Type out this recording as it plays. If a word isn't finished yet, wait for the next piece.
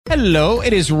Hello,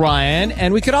 it is Ryan,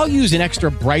 and we could all use an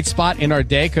extra bright spot in our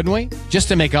day, couldn't we? Just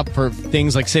to make up for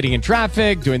things like sitting in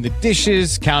traffic, doing the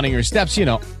dishes, counting your steps,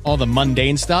 all the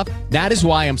mundane stuff. That is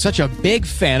why I'm such a big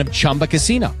fan of Chumba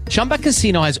Casino. Chumba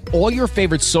Casino has all your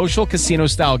favorite social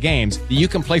casino-style games that you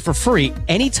can play for free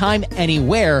anytime,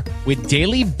 anywhere with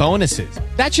daily bonuses.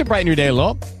 That should brighten your day a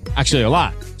little. Actually, a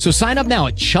lot. So sign up now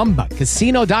at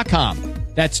ChumbaCasino.com.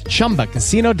 That's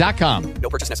ChumbaCasino.com. No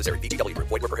purchase necessary. VGW Group.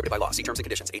 Void where prohibited by law. See terms and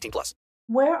conditions. 18+.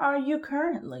 Where are you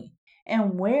currently?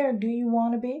 And where do you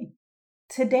want to be?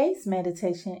 Today's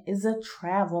meditation is a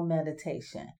travel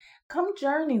meditation. Come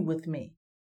journey with me.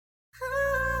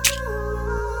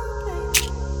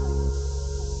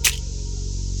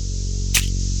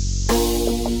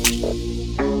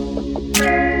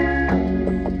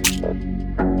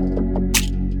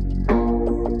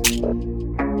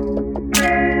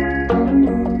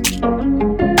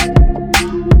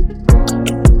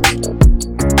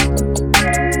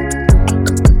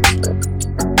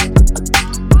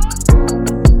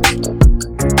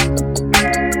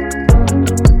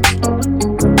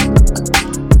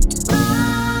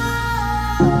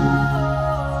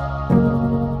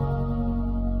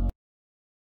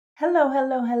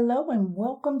 Hello, and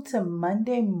welcome to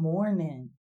Monday morning.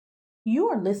 You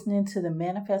are listening to the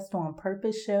Manifest on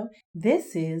Purpose show.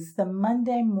 This is the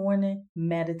Monday morning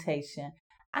meditation.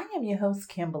 I am your host,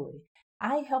 Kimberly.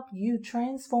 I help you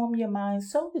transform your mind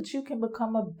so that you can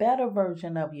become a better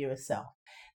version of yourself.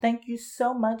 Thank you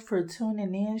so much for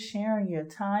tuning in, sharing your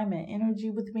time and energy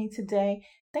with me today.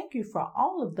 Thank you for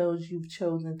all of those you've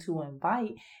chosen to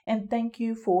invite, and thank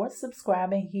you for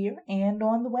subscribing here and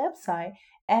on the website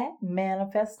at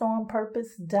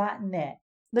manifestonpurpose.net.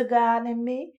 The God in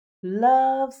me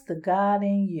loves the God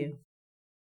in you.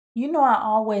 You know, I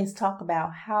always talk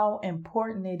about how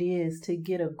important it is to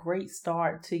get a great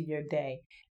start to your day.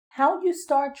 How you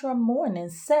start your morning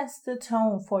sets the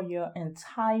tone for your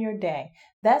entire day.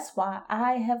 That's why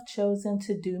I have chosen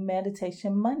to do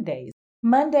Meditation Mondays.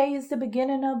 Monday is the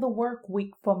beginning of the work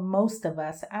week for most of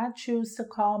us. I choose to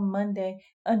call Monday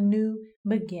a new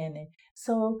beginning.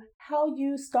 So how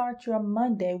you start your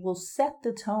Monday will set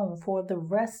the tone for the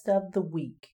rest of the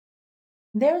week.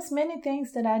 There's many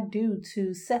things that I do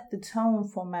to set the tone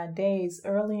for my days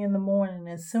early in the morning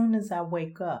as soon as I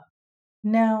wake up.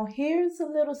 Now, here's a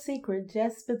little secret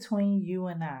just between you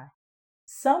and I.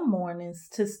 Some mornings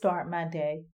to start my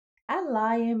day, I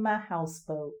lie in my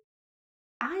houseboat.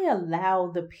 I allow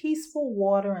the peaceful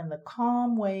water and the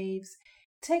calm waves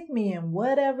take me in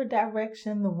whatever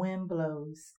direction the wind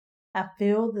blows. I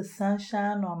feel the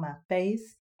sunshine on my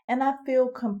face, and I feel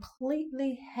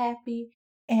completely happy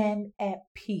and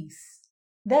at peace.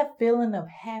 That feeling of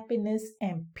happiness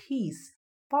and peace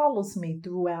follows me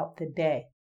throughout the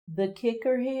day. The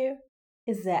kicker here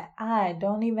is that I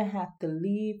don't even have to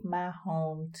leave my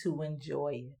home to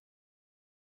enjoy it.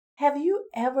 Have you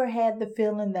ever had the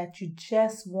feeling that you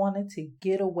just wanted to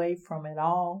get away from it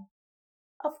all?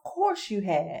 Of course you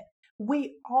had.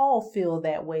 We all feel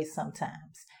that way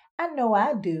sometimes. I know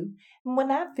I do. And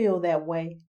when I feel that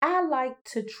way, I like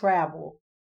to travel.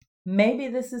 Maybe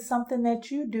this is something that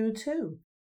you do too.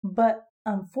 But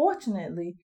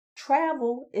unfortunately,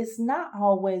 travel is not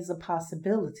always a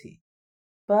possibility.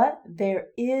 But there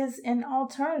is an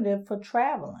alternative for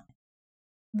traveling.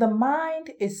 The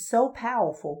mind is so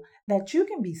powerful that you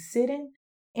can be sitting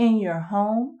in your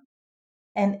home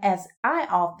and, as I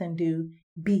often do,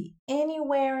 be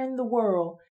anywhere in the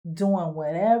world doing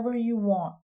whatever you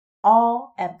want,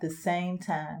 all at the same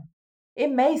time.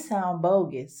 It may sound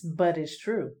bogus, but it's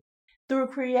true. Through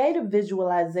creative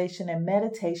visualization and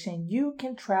meditation, you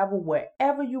can travel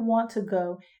wherever you want to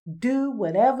go, do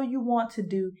whatever you want to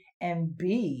do, and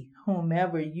be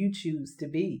whomever you choose to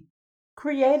be.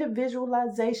 Creative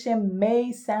visualization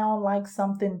may sound like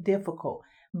something difficult,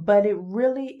 but it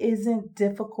really isn't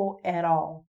difficult at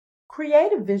all.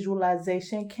 Creative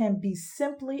visualization can be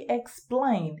simply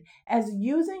explained as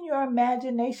using your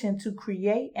imagination to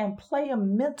create and play a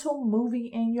mental movie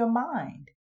in your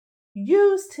mind.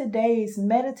 Use today's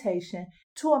meditation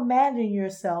to imagine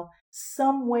yourself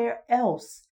somewhere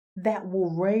else that will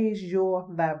raise your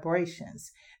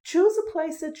vibrations. Choose a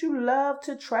place that you love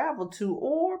to travel to,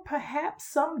 or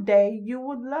perhaps someday you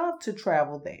would love to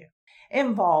travel there.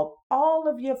 Involve all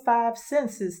of your 5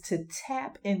 senses to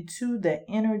tap into the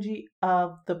energy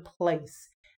of the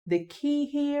place. The key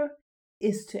here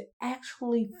is to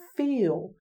actually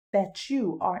feel that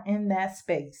you are in that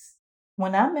space.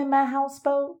 When I'm in my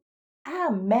houseboat, I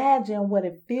imagine what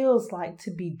it feels like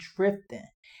to be drifting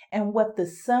and what the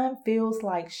sun feels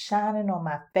like shining on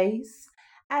my face.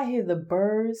 I hear the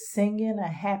birds singing a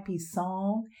happy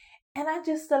song, and I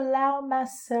just allow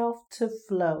myself to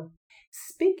flow.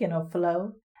 Speaking of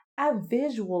flow, I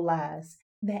visualize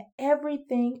that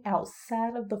everything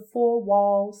outside of the four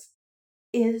walls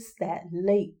is that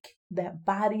lake, that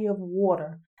body of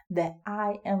water that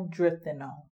I am drifting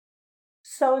on.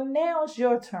 So now's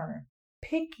your turn.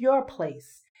 Pick your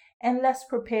place and let's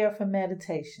prepare for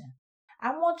meditation.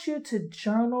 I want you to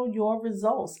journal your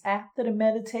results after the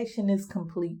meditation is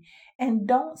complete. And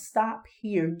don't stop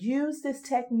here. Use this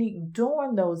technique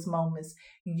during those moments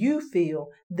you feel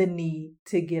the need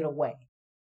to get away.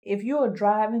 If you are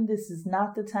driving, this is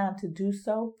not the time to do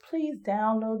so. Please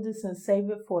download this and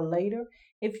save it for later.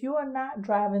 If you are not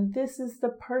driving, this is the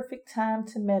perfect time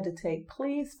to meditate.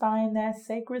 Please find that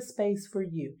sacred space for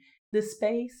you, the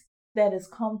space that is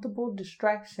comfortable,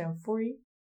 distraction-free,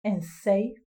 and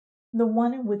safe, the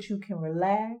one in which you can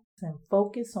relax and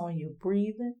focus on your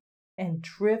breathing and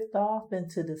drift off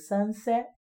into the sunset.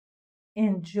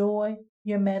 Enjoy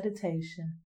your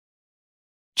meditation.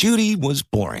 Judy was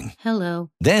boring. Hello.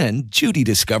 Then Judy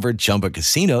discovered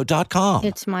ChumbaCasino.com.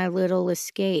 It's my little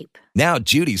escape. Now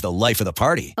Judy's the life of the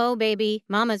party. Oh, baby,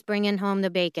 mama's bringing home the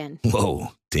bacon.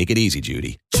 Whoa, take it easy,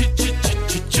 Judy.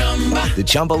 The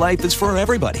Chumba life is for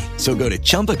everybody. So go to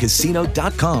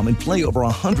ChumbaCasino.com and play over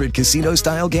 100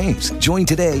 casino-style games. Join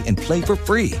today and play for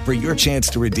free for your chance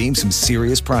to redeem some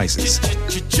serious prizes.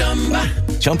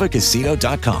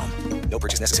 ChumbaCasino.com. No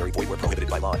purchase necessary. Void where prohibited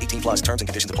by law. 18 plus terms and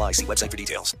conditions apply. See website for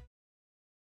details.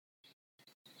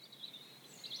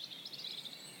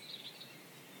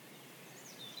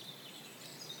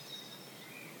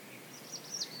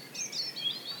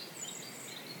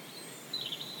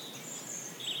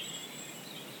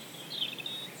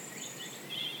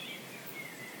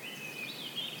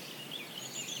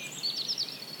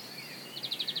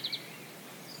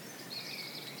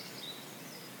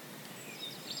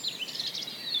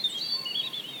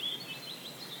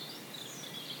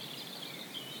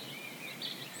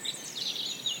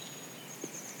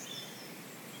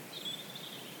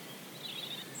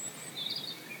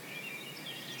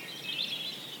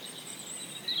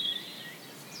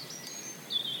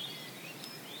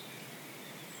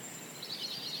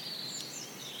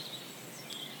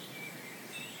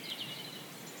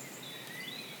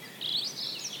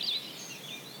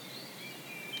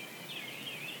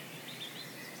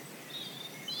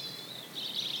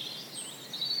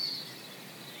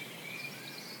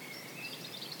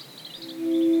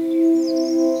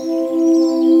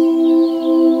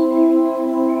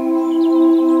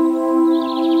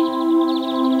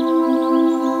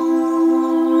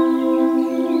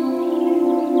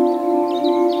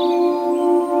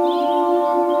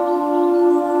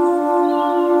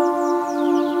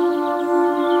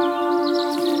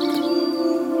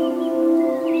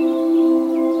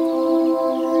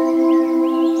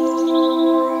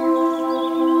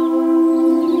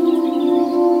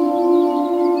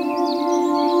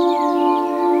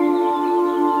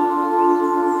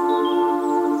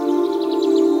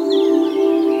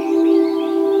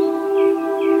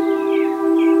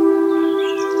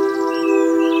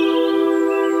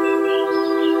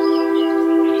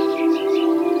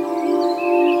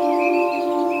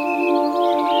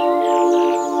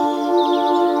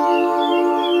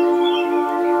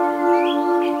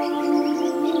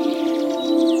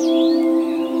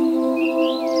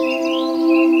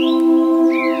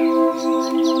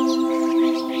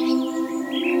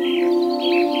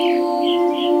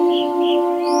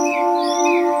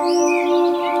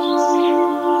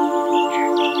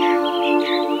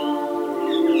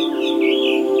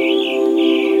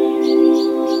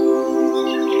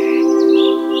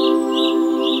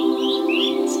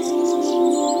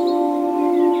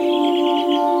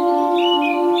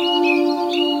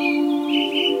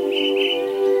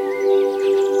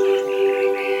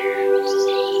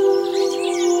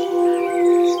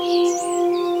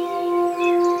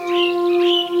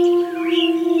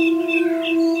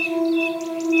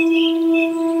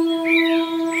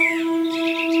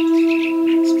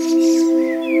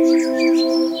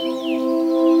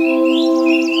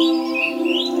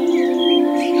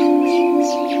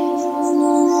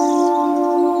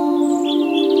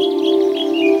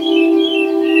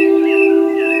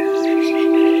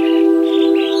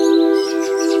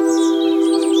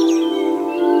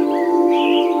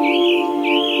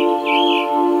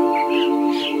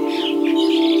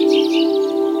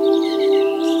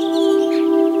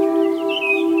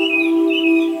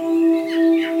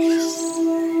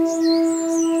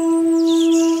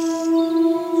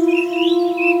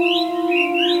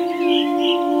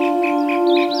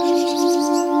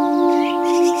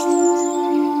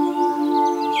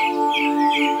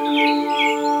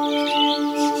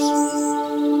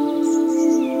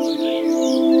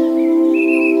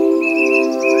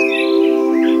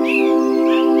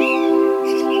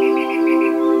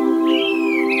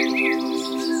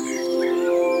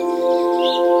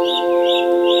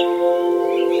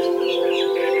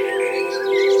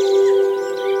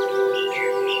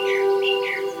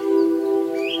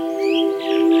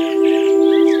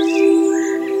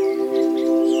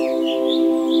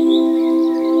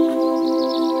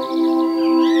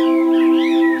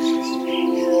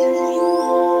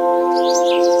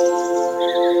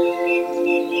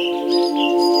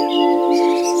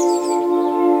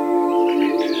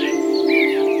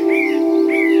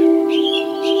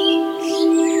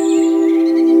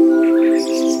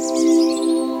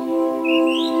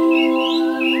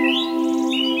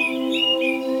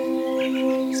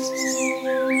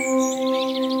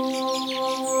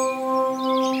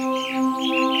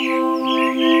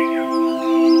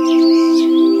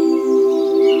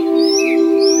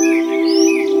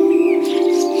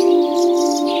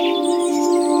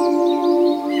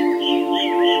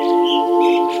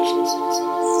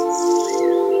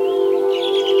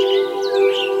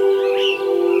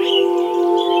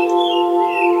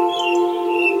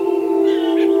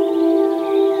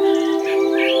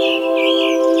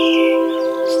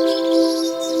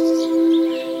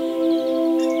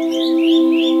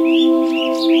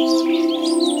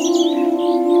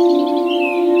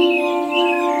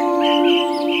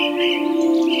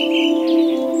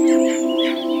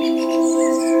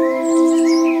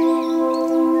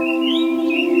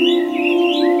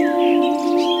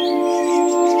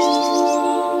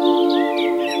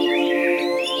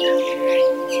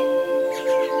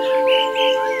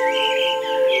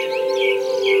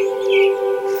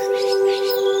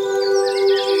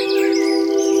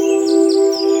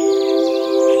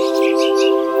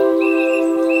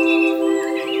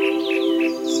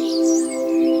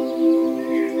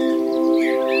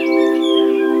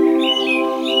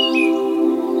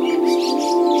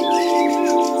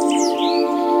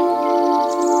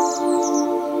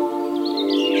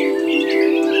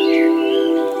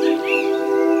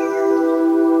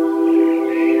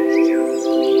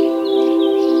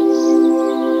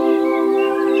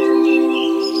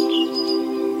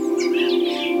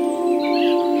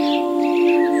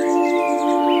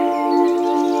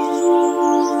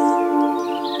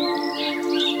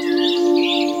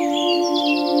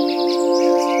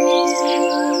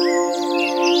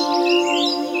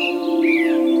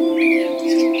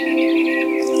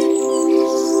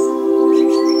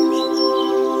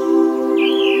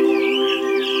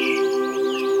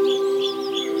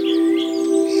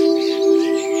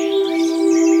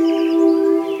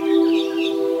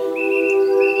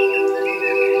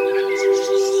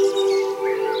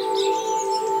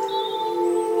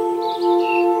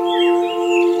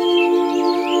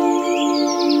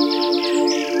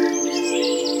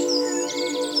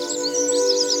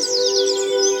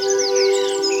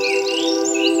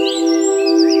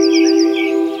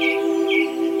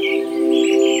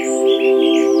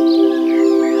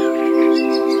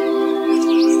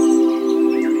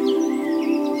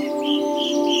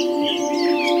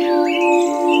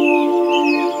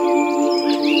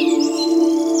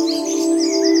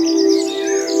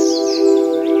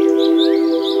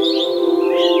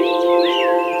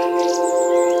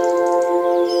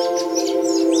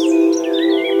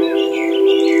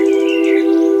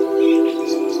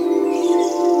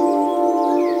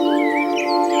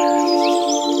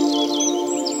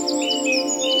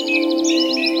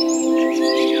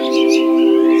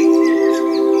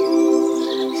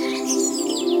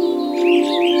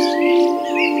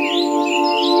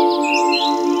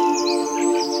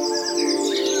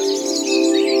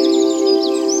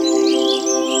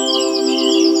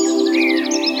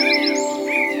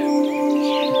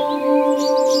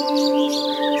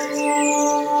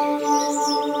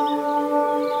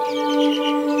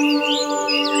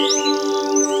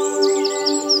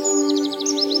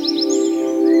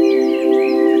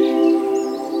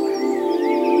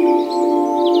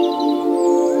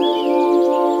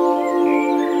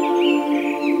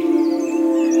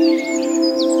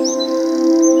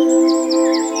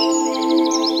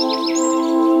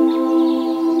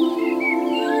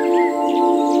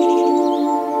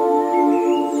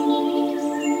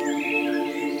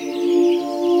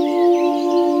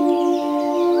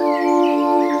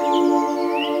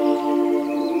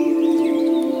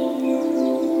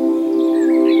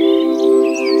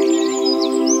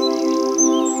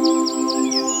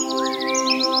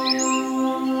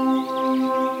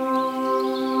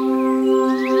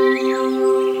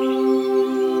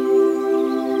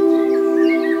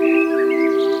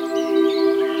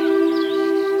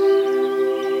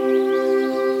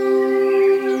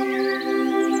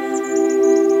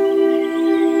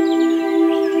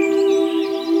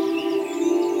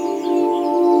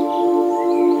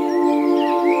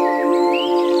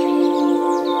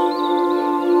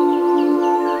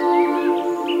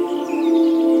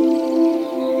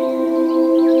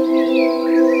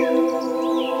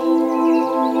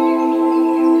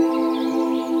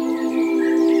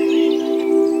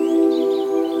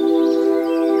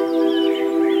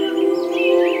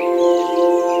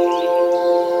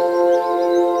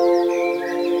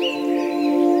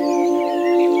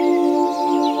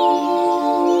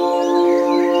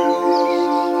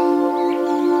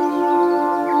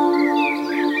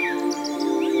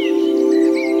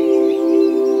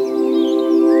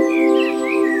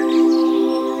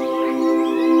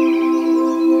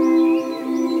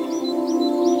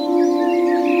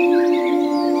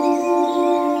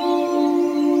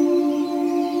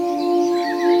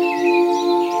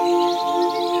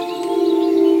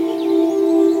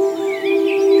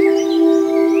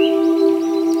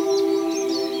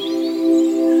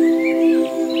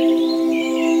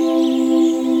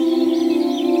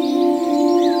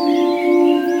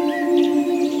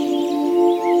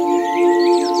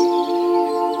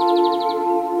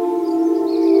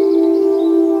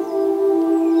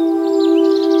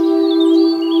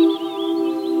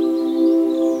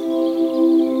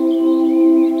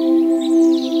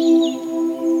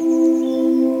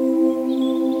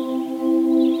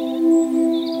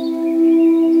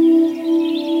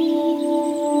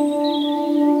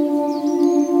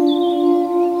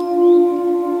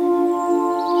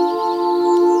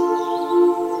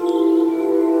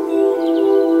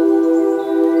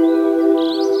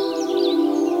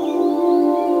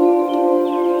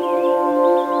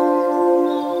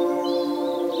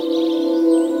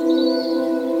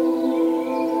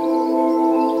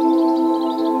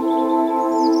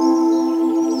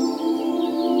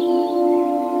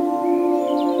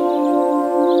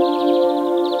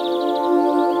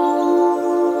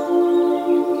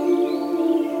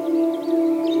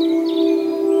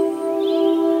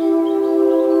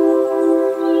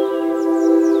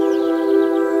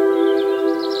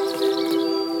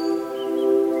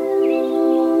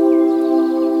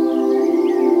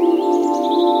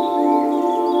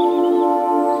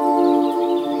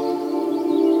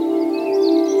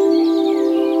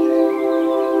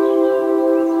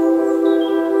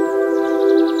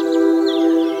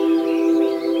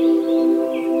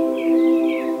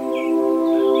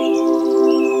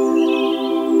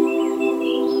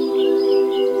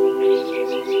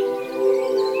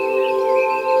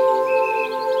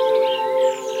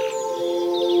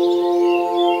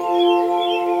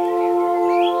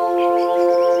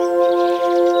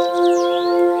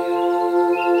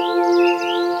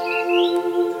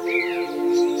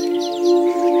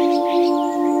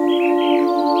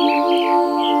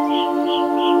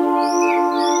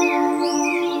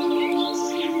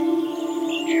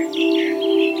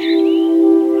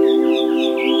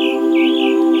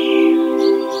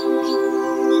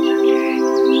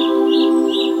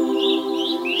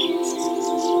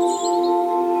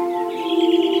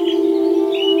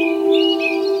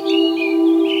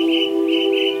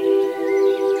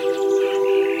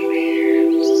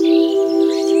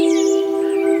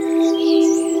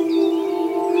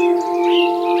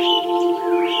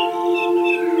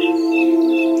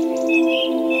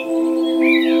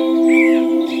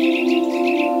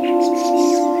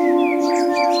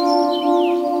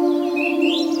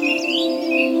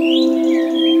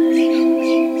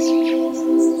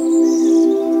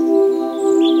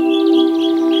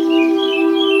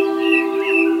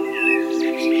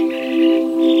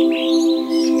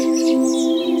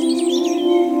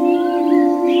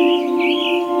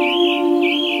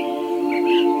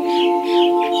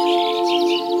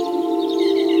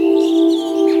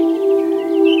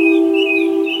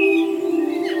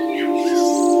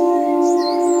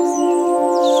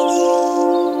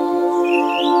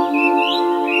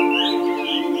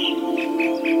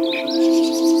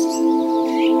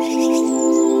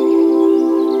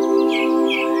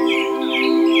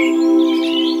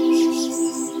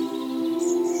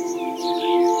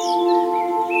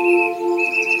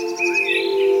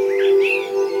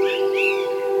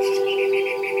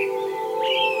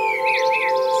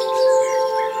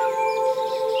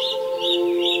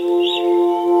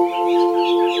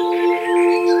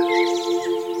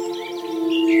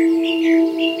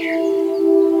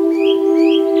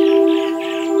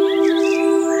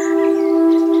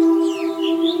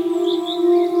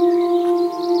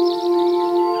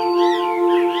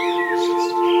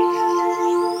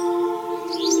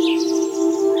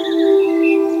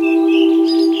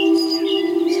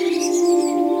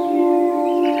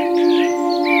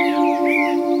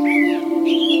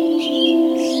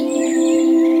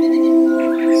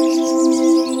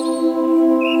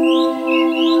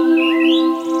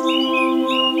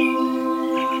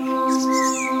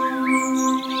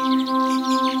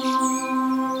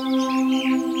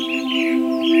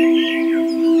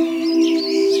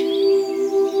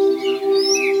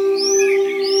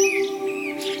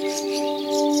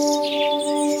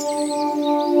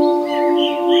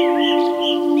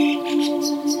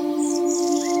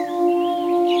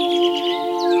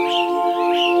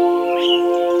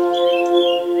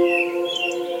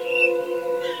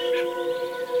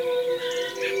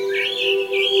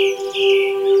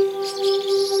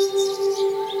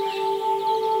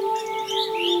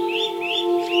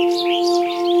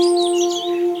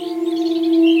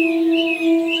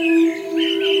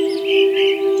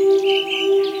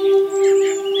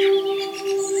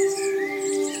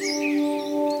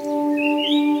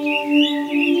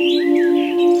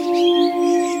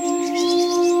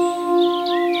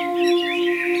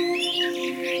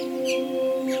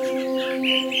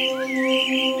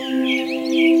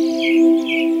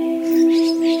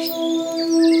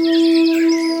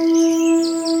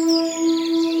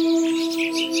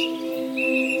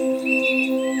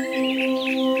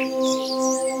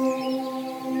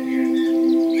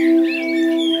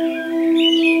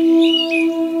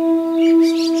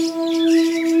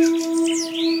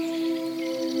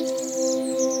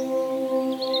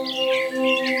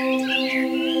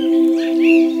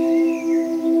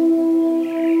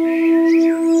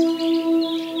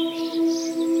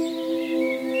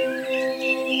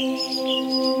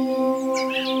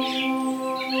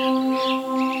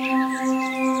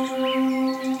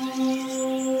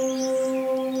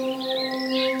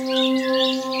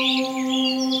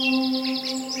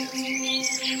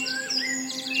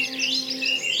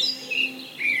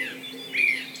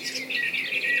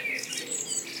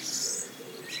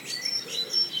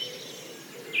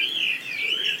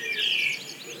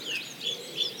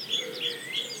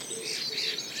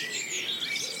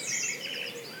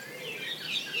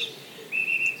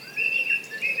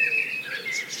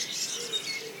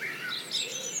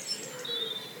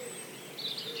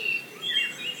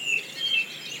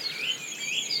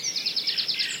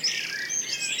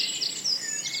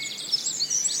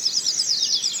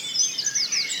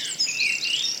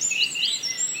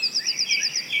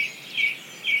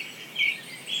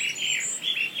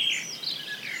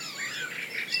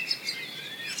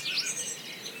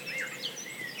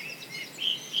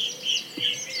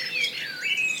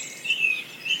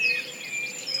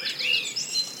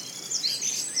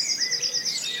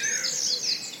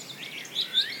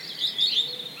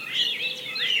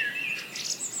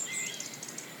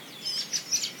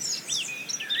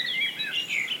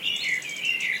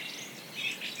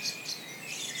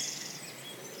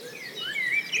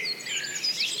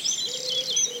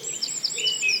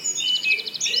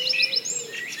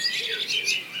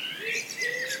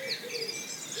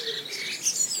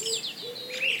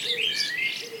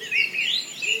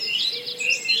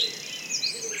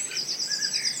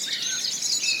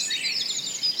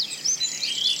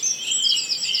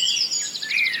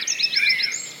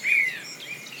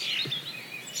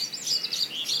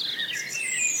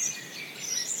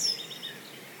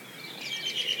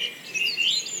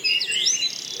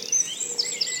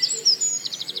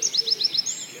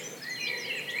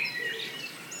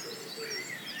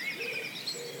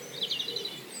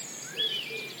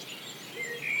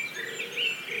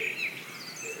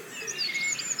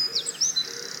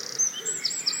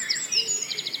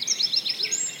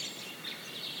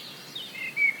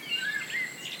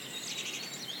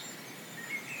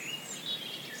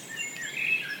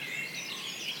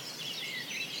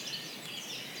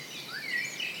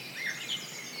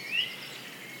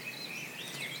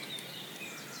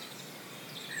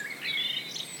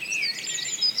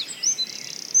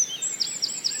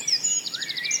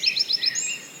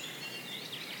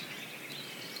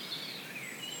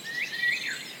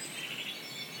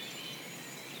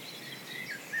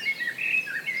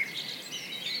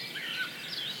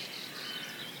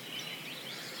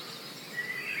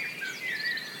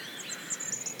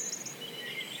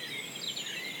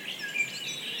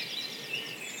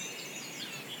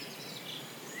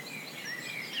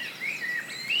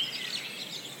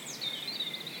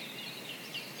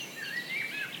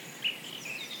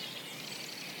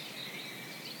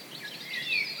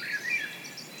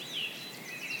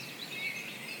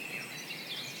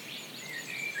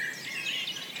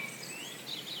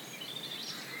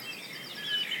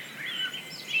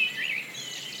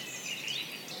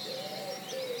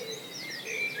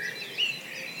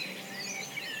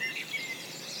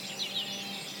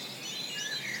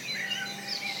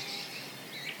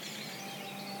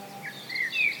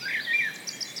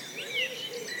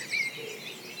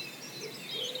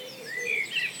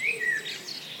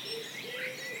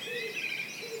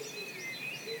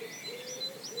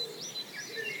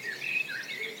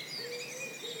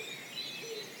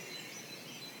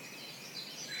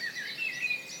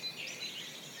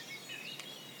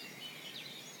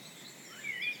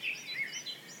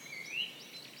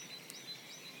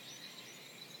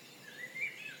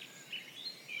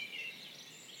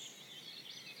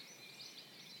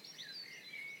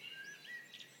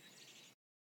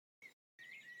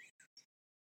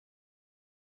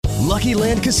 Lucky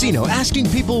Land Casino, asking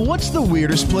people, what's the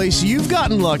weirdest place you've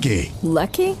gotten lucky?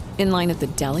 Lucky? In line at the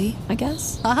deli, I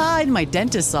guess? Aha, in my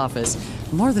dentist's office.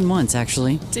 More than once,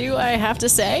 actually. Do I have to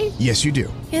say? Yes, you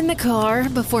do. In the car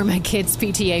before my kids'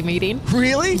 PTA meeting.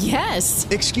 Really? Yes.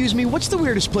 Excuse me, what's the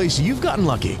weirdest place you've gotten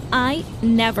lucky? I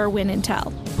never win and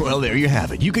tell. Well, there you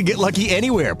have it. You can get lucky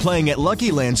anywhere, playing at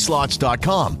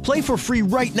LuckyLandSlots.com. Play for free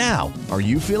right now. Are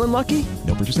you feeling lucky?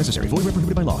 No purchase necessary. Void where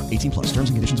prohibited by law. 18 plus.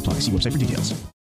 Terms and conditions apply. See website for details.